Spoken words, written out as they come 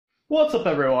What's up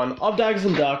everyone, I'm Daggers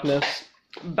in Darkness,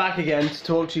 back again to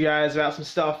talk to you guys about some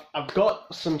stuff. I've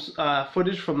got some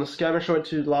footage from the skirmish I went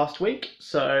to last week,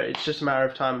 so it's just a matter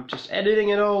of time just editing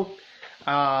it all.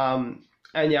 And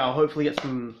yeah, I'll hopefully get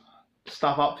some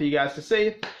stuff up for you guys to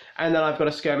see. And then I've got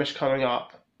a skirmish coming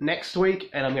up next week,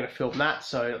 and I'm going to film that,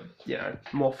 so, you know,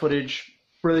 more footage,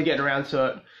 really getting around to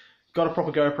it. Got a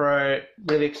proper GoPro,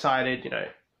 really excited, you know,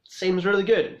 seems really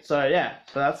good. So yeah,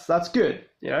 so that's good,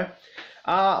 you know.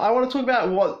 I want to talk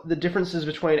about what the differences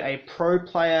between a pro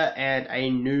player and a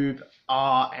noob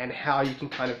are and how you can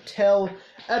kind of tell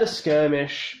at a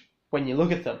skirmish when you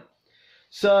look at them.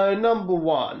 So number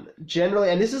one, generally,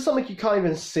 and this is something you can't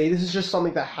even see, this is just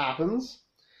something that happens.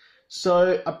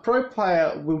 So a pro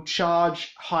player will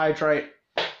charge, hydrate,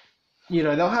 you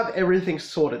know, they'll have everything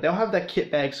sorted. They'll have their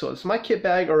kit bag sorted. So my kit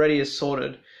bag already is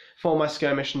sorted for my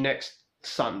skirmish next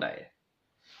Sunday.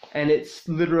 And it's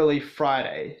literally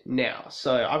Friday now.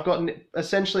 So I've got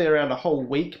essentially around a whole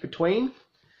week between.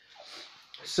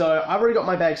 So I've already got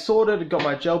my bag sorted, got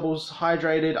my gel balls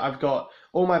hydrated, I've got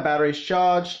all my batteries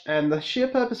charged, and the sheer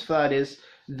purpose for that is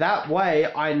that way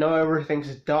I know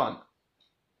everything's done.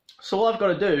 So all I've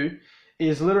got to do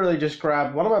is literally just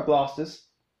grab one of my blasters,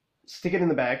 stick it in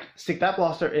the bag, stick that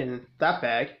blaster in that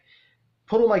bag,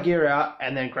 put all my gear out,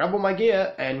 and then grab all my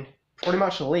gear and pretty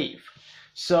much leave.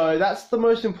 So that's the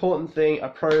most important thing a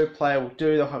pro player will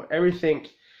do. They'll have everything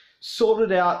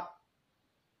sorted out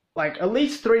like at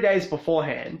least 3 days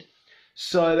beforehand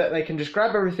so that they can just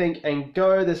grab everything and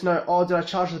go. There's no, oh, did I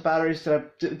charge the batteries?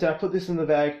 Did I put this in the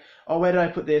bag? Oh, where did I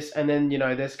put this? And then, you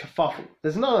know, there's kerfuffle.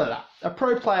 There's none of that. A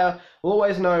pro player will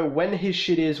always know when his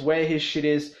shit is, where his shit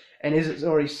is, and is it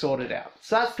already sorted out.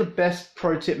 So that's the best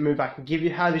pro tip move I can give you,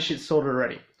 have your shit sorted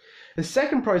already. The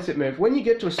second pro tip move, when you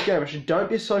get to a skirmish, don't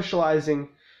be socializing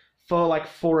for like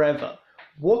forever.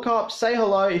 Walk up, say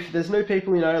hello, if there's new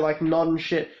people, you know, like nod and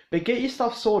shit, but get your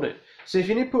stuff sorted. So if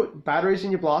you need to put batteries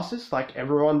in your blasters, like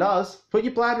everyone does, put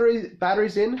your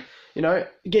batteries in, you know,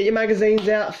 get your magazines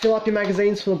out, fill up your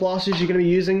magazines for the blasters you're going to be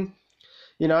using,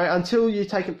 you know, until you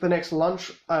take the next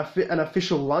lunch, an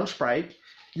official lunch break,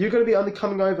 you're going to be only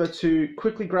coming over to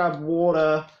quickly grab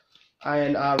water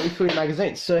and refill your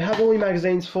magazines. So have all your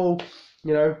magazines full,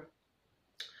 you know,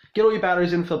 get all your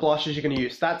batteries in for the blasters you're going to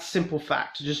use. That's simple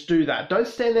fact. Just do that. Don't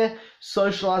stand there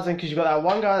socializing because you've got that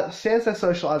one guy that stands there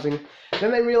socializing.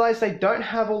 Then they realize they don't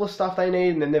have all the stuff they need,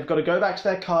 and then they've got to go back to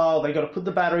their car. They've got to put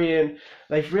the battery in.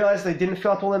 They've realized they didn't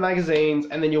fill up all their magazines,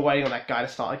 and then you're waiting on that guy to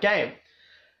start a game.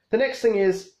 The next thing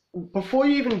is, before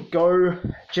you even go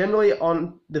generally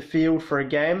on the field for a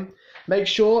game, make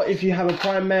sure if you have a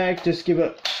prime mag, just give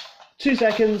it 2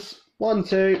 seconds, 1,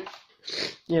 2,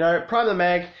 you know, prime the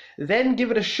mag, then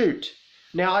give it a shoot.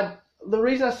 Now, the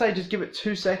reason I say just give it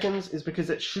 2 seconds is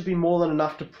because it should be more than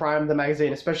enough to prime the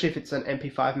magazine, especially if it's an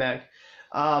MP5 mag.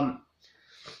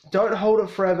 Don't hold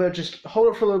it forever, just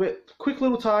hold it for a little bit, quick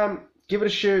little time, give it a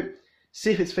shoot,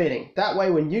 see if it's feeding. That way,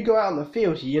 when you go out in the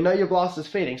field, you know your blaster's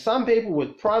feeding. Some people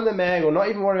would prime the mag or not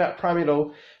even worry about priming at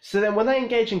all, so then when they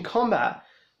engage in combat,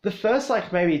 the first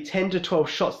like maybe 10 to 12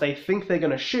 shots they think they're going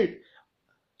to shoot,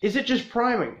 is it just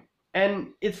priming?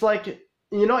 And it's like,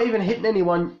 you're not even hitting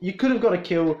anyone, you could have got a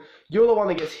kill, you're the one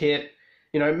that gets hit.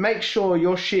 You know, make sure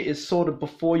your shit is sorted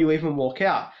before you even walk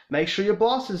out. Make sure your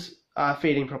blasters are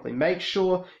feeding properly. Make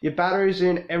sure your battery's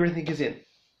in, everything is in.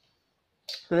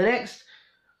 The next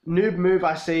noob move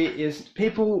I see is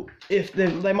people, if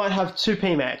they might have 2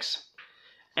 PMags.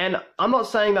 And I'm not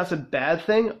saying that's a bad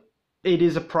thing. It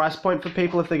is a price point for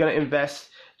people if they're going to invest.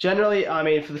 Generally, I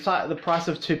mean, for the price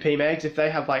of 2 PMags, if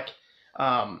they have like,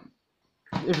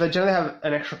 if they generally have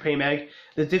an extra PMag,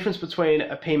 the difference between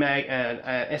a PMag and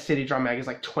an STD drum mag is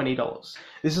like $20.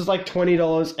 This is like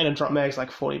 $20 and a drum mag is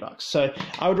like $40. So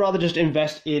I would rather just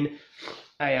invest in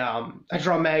a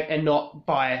drum mag and not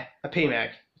buy a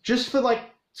PMag. Just for like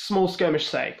small skirmish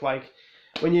sake. Like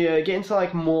when you get into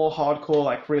like more hardcore,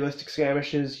 like realistic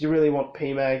skirmishes, you really want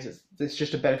PMags. It's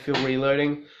just a better feel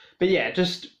reloading. But yeah,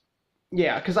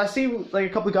 yeah, because I see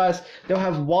like a couple of guys, they'll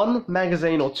have 1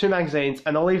 magazine or 2 magazines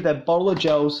and they'll leave their bottle of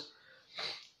gels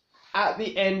at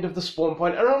the end of the spawn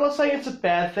point. And I'm not saying it's a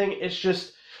bad thing, it's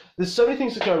just there's so many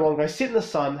things that go wrong. They sit in the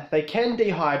sun, they can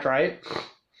dehydrate,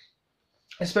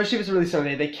 especially if it's really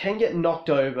sunny, they can get knocked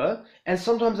over, and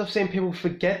sometimes I've seen people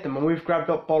forget them, and we've grabbed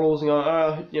up bottles and go,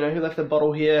 oh, you know, who left the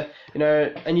bottle here, you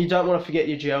know, and you don't want to forget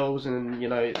your gels and, you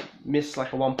know, miss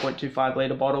like a 1.25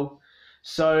 litre bottle.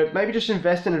 So maybe just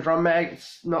invest in a drum mag.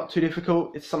 It's not too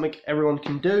difficult. It's something everyone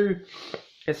can do.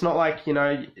 It's not like, you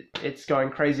know, it's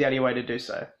going crazy out of your way to do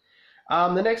so.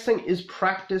 The next thing is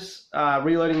practice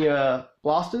reloading your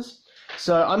blasters.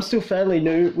 So I'm still fairly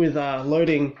new with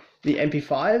loading the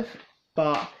MP5,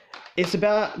 but it's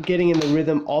about getting in the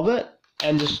rhythm of it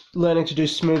and just learning to do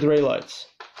smooth reloads.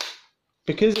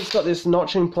 Because it's got this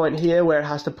notching point here where it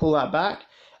has to pull that back,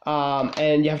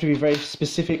 and you have to be very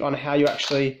specific on how you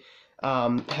actually,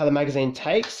 how the magazine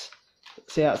takes.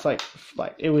 See how it's like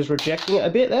it was rejecting it a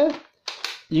bit there?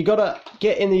 You gotta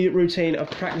get in the routine of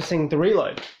practicing the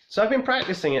reload. So I've been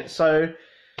practicing it, so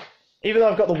even though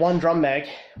I've got the one drum mag,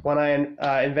 when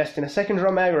I invest in a second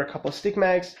drum mag or a couple of stick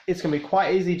mags, it's going to be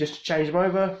quite easy just to change them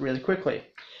over really quickly.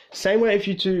 Same way if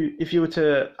you were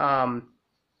to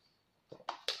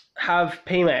have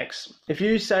PMags. If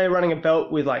you say running a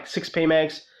belt with like 6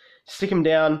 PMags, stick them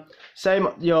down, say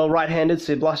you're right-handed,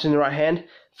 so you're blasting the right hand,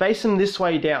 face them this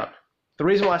way down. The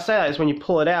reason why I say that is when you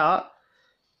pull it out,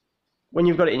 when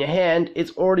you've got it in your hand,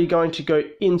 it's already going to go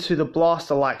into the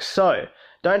blaster like so.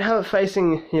 Don't have it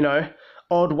facing, you know,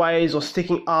 odd ways or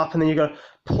sticking up and then you've got to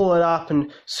pull it up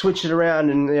and switch it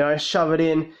around and, you know, shove it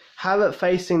in. Have it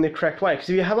facing the correct way. Because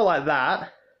if you have it like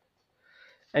that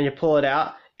and you pull it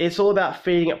out, it's all about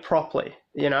feeding it properly.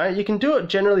 You know, you can do it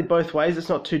generally both ways. It's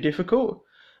not too difficult.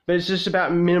 But it's just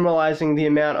about minimalizing the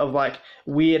amount of, like,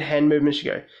 weird hand movements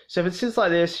you go. So if it sits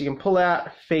like this, you can pull out,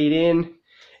 feed in.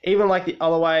 Even like the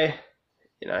other way,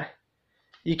 you know.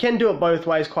 You can do it both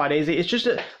ways quite easy. It's just,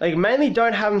 like, mainly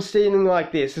don't have them sitting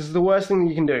like this. This is the worst thing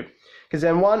you can do. Because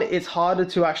then, one, it's harder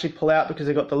to actually pull out because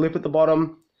they've got the lip at the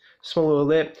bottom, small little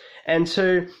lip. And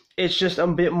two, it's just a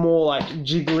bit more, like,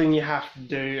 jiggling you have to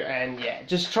do. And, yeah,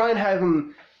 just try and have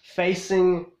them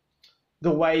facing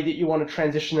the way that you want to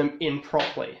transition them in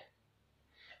properly.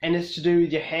 And it's to do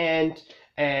with your hand.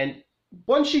 And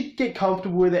once you get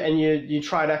comfortable with it and you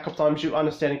try it out a couple times, you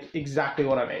understand exactly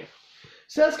what I mean.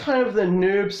 So that's kind of the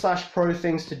noob/pro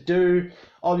things to do.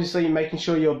 Obviously, making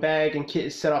sure your bag and kit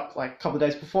is set up like a couple of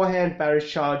days beforehand, batteries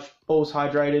charged, balls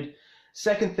hydrated.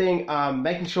 Second thing,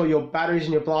 making sure your batteries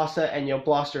in your blaster and your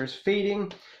blaster is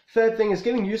feeding. Third thing is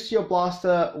getting used to your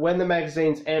blaster when the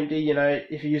magazine's empty, you know,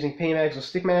 if you're using PMags or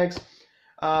stick mags.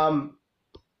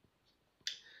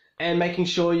 And making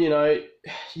sure, you know,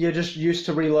 you're just used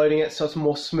to reloading it so it's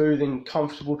more smooth and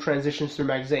comfortable transitions through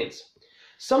magazines.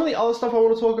 Some of the other stuff I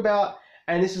want to talk about,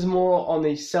 and this is more on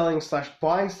the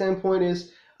selling/buying standpoint,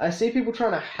 is I see people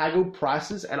trying to haggle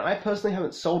prices, and I personally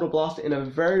haven't sold a blaster in a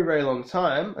very, very long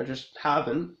time. I just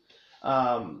haven't.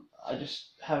 I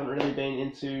just haven't really been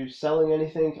into selling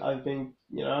anything. I've been,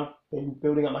 you know,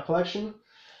 building up my collection.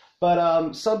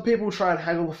 But some people try and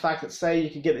haggle the fact that, say, you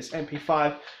could get this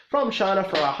MP5 from China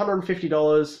for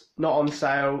 $150, not on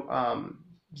sale.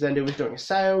 Zendu was doing a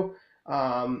sale.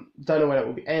 Don't know when it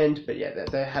will end, but yeah,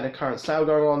 they had a current sale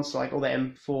going on. So like all the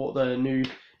M4, the new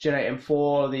Gen 8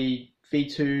 M4, the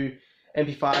V2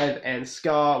 MP5 and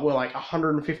Scar were like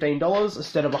 $115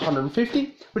 instead of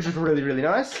 $150, which was really, really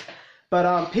nice.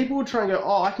 But people would try and go,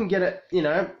 oh, I can get it, you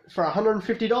know, for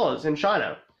 $150 in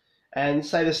China, and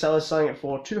say the seller's selling it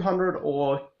for $200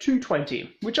 or $220,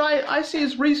 which I see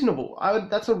as reasonable.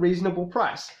 That's a reasonable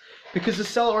price because the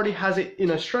seller already has it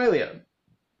in Australia.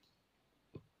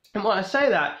 And when I say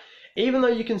that, even though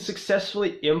you can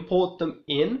successfully import them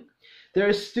in, there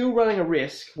is still running a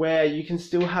risk where you can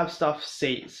still have stuff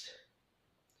seized.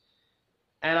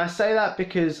 And I say that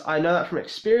because I know that from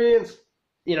experience.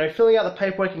 You know, filling out the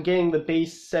paperwork and getting the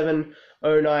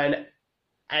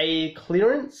B709A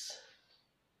clearance.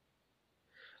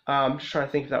 I'm just trying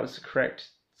to think if that was the correct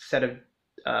set of,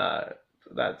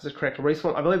 that's the correct release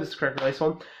one. I believe it's the correct release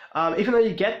one. Even though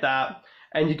you get that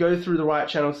and you go through the right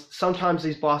channels, sometimes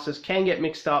these blasters can get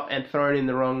mixed up and thrown in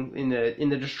the wrong, in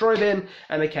the destroy bin,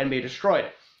 and they can be destroyed.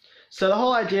 So the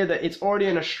whole idea that it's already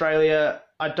in Australia,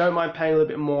 I don't mind paying a little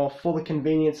bit more for the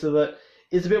convenience of it,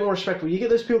 is a bit more respectful. You get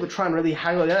those people that try and really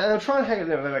haggle it, and they'll try and haggle it,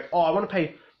 they're like, oh, I want to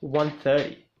pay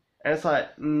 $130. And it's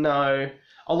like, no.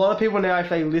 A lot of people now, if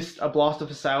they list a blaster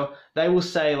for sale, they will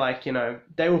say, like, you know,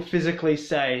 they will physically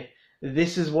say,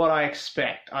 this is what I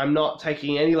expect. I'm not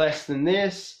taking any less than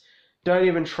this. Don't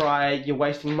even try. You're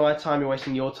wasting my time. You're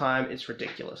wasting your time. It's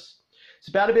ridiculous. It's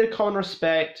about a bit of common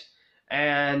respect,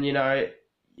 and, you know,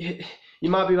 you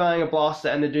might be buying a blaster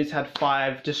and the dude's had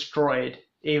 5 destroyed,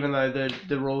 even though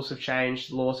the rules have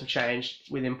changed, the laws have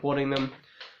changed with importing them.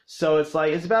 So it's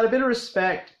like, it's about a bit of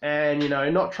respect and, you know,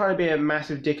 not trying to be a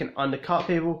massive dick and undercut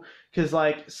people, because,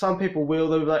 like, some people will,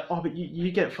 they'll be like, oh, but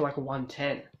you get it for like a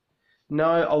 110.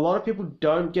 No, a lot of people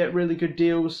don't get really good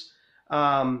deals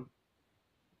from,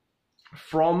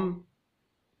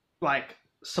 like,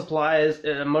 suppliers.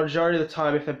 A majority of the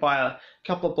time, if they buy a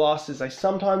couple of blasters, they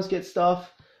sometimes get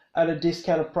stuff at a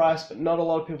discounted price, but not a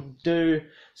lot of people do.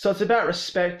 So it's about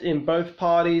respect in both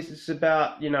parties. It's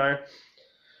about, you know,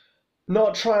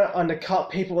 not trying to undercut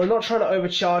people and not trying to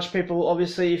overcharge people.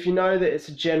 Obviously, if you know that it's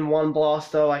a Gen 1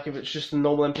 blaster, like if it's just a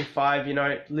normal MP5, you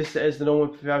know, list it as the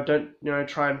normal MP5. Don't, you know,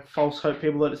 try and false hope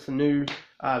people that it's the new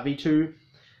V2.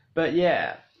 But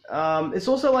yeah, it's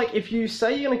also like if you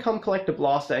say you're going to come collect a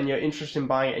blaster and you're interested in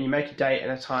buying it and you make a date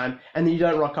and a time and then you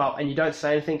don't rock up and you don't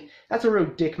say anything, that's a real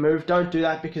dick move. Don't do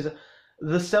that, because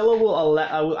the seller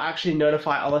will actually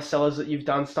notify other sellers that you've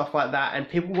done stuff like that, and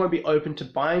people won't be open to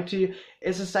buying to you.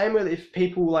 It's the same with if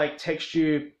people like text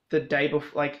you the day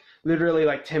before, like literally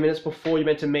like 10 minutes before you're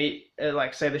meant to meet at,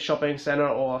 like, say, the shopping center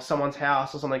or someone's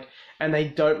house or something, and they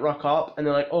don't rock up and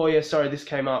they're like, oh yeah, sorry, this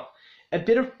came up. A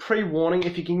bit of pre-warning,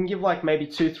 if you can give like maybe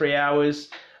 2-3 hours,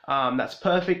 that's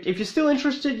perfect. If you're still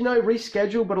interested, you know,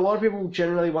 reschedule. But a lot of people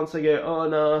generally, once they go, oh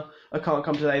no, I can't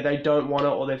come today, they don't want it,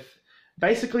 or they've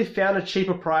basically found a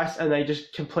cheaper price and they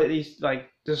just completely like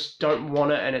just don't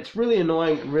want it, and it's really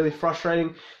annoying and really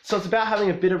frustrating. So it's about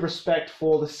having a bit of respect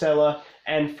for the seller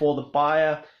and for the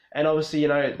buyer, and obviously, you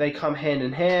know, they come hand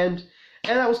in hand.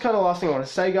 And that was kind of the last thing I want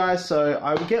to say, guys. So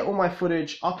I will get all my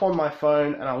footage up on my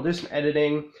phone and I'll do some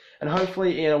editing, and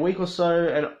hopefully in a week or so,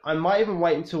 and I might even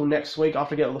wait until next week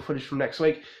after I get all the footage from next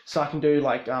week, so I can do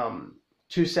like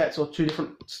 2 sets or 2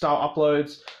 different style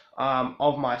uploads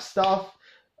of my stuff,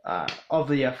 of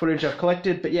the footage I've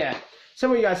collected. But yeah, tell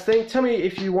me what you guys think. Tell me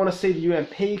if you want to see the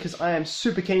UMP, because I am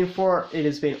super keen for it. It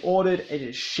has been ordered, it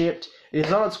is shipped, it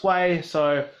is on its way,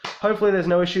 so hopefully there's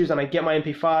no issues and I get my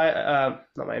MP5,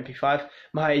 not my MP5,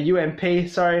 my UMP,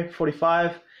 sorry,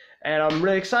 45, and I'm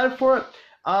really excited for it.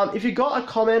 If you got a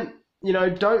comment, you know,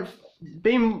 don't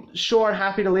be sure and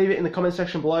happy to leave it in the comment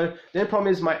section below. The only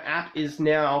problem is my app is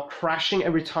now crashing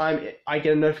every time I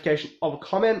get a notification of a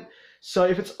comment. So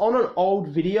if it's on an old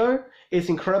video, it's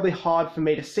incredibly hard for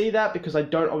me to see that, because I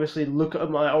don't obviously look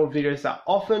at my old videos that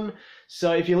often.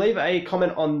 So if you leave a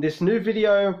comment on this new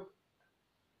video,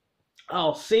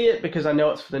 I'll see it because I know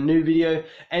it's for the new video.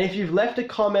 And if you've left a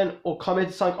comment or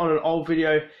commented something on an old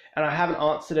video and I haven't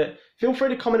answered it, feel free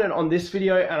to comment it on this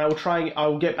video and I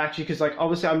will get back to you, because like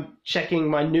obviously I'm checking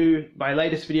my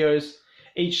latest videos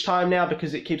each time now,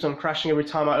 because it keeps on crashing every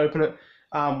time I open it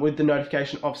with the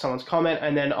notification of someone's comment.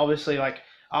 And then obviously, like,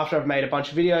 after I've made a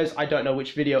bunch of videos, I don't know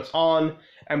which video it's on,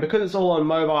 and because it's all on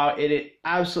mobile, it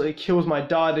absolutely kills my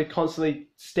data to constantly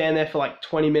stand there for like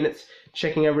 20 minutes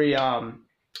checking every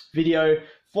video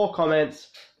for comments.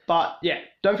 But yeah,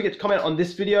 don't forget to comment on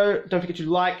this video. Don't forget to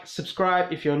like,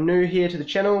 subscribe if you're new here to the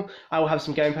channel. I will have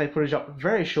some gameplay footage up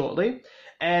very shortly.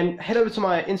 And head over to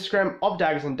my Instagram of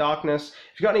Daggers in Darkness.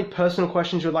 If you've got any personal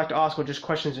questions you'd like to ask, or just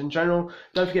questions in general,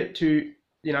 don't forget to,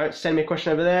 you know, send me a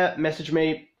question over there, message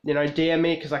me, you know, DM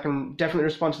me, because I can definitely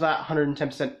respond to that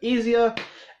 110% easier.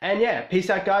 And yeah, peace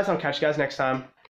out, guys. I'll catch you guys next time.